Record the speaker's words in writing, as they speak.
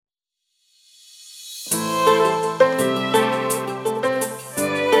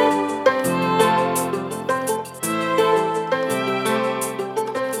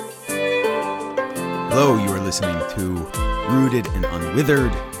listening to Rooted and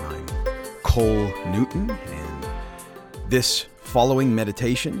Unwithered. I'm Cole Newton, and this following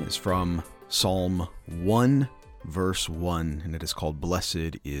meditation is from Psalm 1, verse 1, and it is called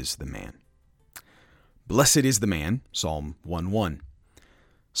Blessed is the Man. Blessed is the man, Psalm 1:1.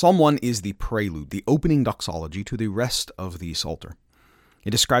 Psalm 1 is the prelude, the opening doxology to the rest of the Psalter.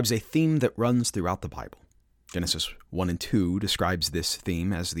 It describes a theme that runs throughout the Bible. Genesis 1 and 2 describes this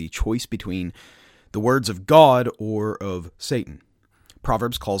theme as the choice between the words of God or of Satan.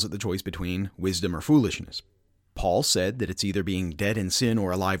 Proverbs calls it the choice between wisdom or foolishness. Paul said that it's either being dead in sin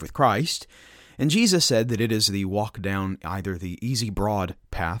or alive with Christ, and Jesus said that it is the walk down either the easy, broad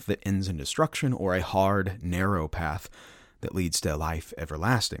path that ends in destruction or a hard, narrow path that leads to life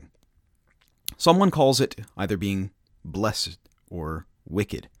everlasting. Someone calls it either being blessed or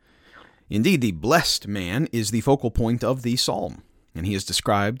wicked. Indeed, the blessed man is the focal point of the psalm, and he is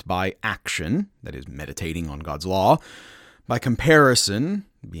described by action, that is, meditating on God's law, by comparison,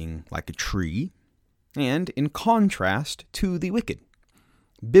 being like a tree, and in contrast to the wicked.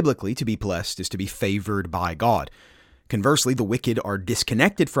 Biblically, to be blessed is to be favored by God. Conversely, the wicked are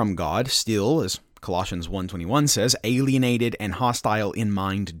disconnected from God, still, as Colossians 1:21 says, alienated and hostile in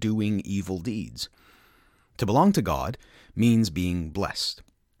mind, doing evil deeds. To belong to God means being blessed,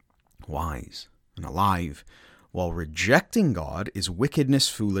 wise, and alive, while rejecting God is wickedness,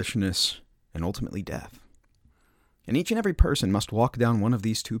 foolishness, and ultimately death. And each and every person must walk down one of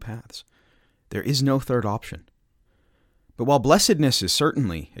these two paths. There is no third option. But while blessedness is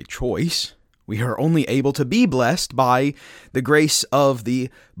certainly a choice, we are only able to be blessed by the grace of the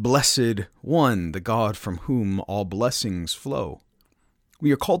Blessed One, the God from whom all blessings flow.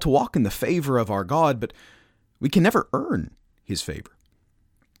 We are called to walk in the favor of our God, but we can never earn his favor.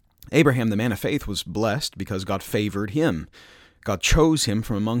 Abraham, the man of faith, was blessed because God favored him. God chose him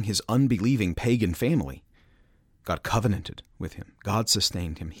from among his unbelieving pagan family. God covenanted with him. God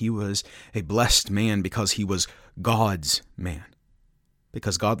sustained him. He was a blessed man because he was God's man,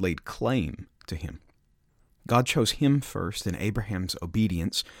 because God laid claim to him. God chose him first, and Abraham's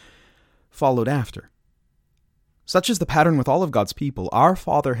obedience followed after. Such is the pattern with all of God's people. Our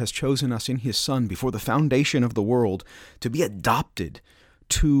Father has chosen us in his Son before the foundation of the world to be adopted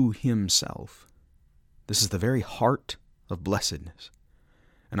to himself. This is the very heart of blessedness.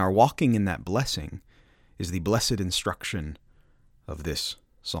 And our walking in that blessing is the blessed instruction of this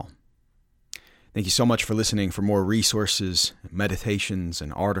psalm. Thank you so much for listening. For more resources, meditations,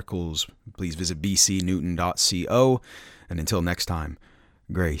 and articles, please visit bcnewton.co. And until next time,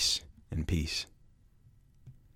 grace and peace.